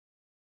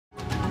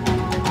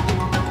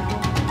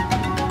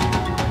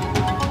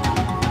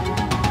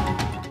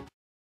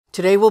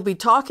Today we'll be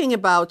talking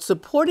about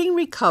supporting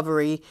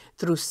recovery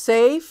through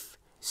safe,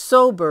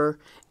 sober,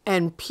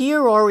 and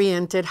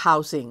peer-oriented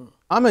housing.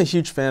 I'm a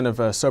huge fan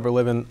of sober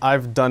living.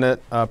 I've done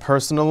it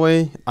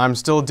personally. I'm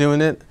still doing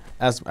it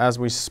as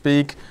we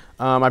speak.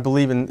 I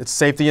believe in its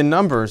safety in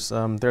numbers.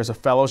 There's a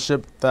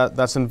fellowship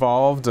that's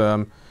involved,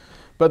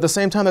 but at the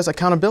same time there's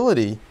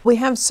accountability. We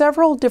have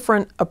several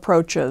different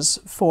approaches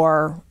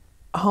for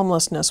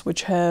homelessness,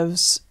 which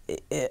has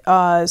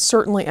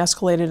certainly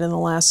escalated in the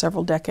last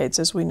several decades,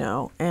 as we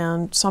know.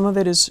 And some of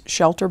it is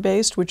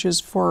shelter-based, which is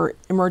for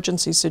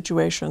emergency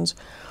situations,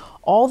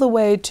 all the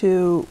way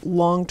to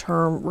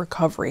long-term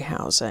recovery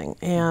housing.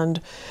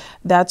 And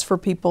that's for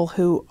people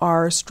who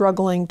are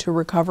struggling to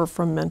recover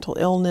from mental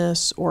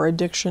illness or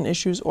addiction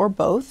issues, or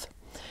both,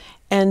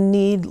 and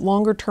need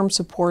longer-term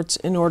supports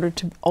in order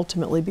to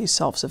ultimately be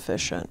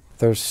self-sufficient.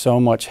 There's so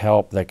much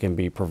help that can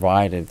be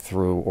provided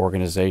through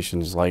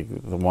organizations like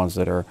the ones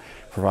that are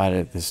provided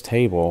at this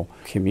table,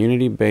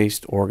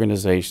 community-based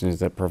organizations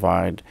that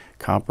provide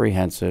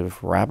comprehensive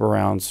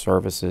wraparound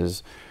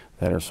services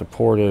that are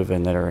supportive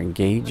and that are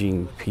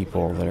engaging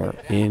people that are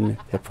in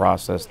the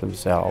process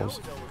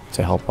themselves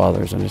to help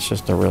others, and it's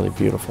just a really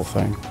beautiful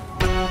thing.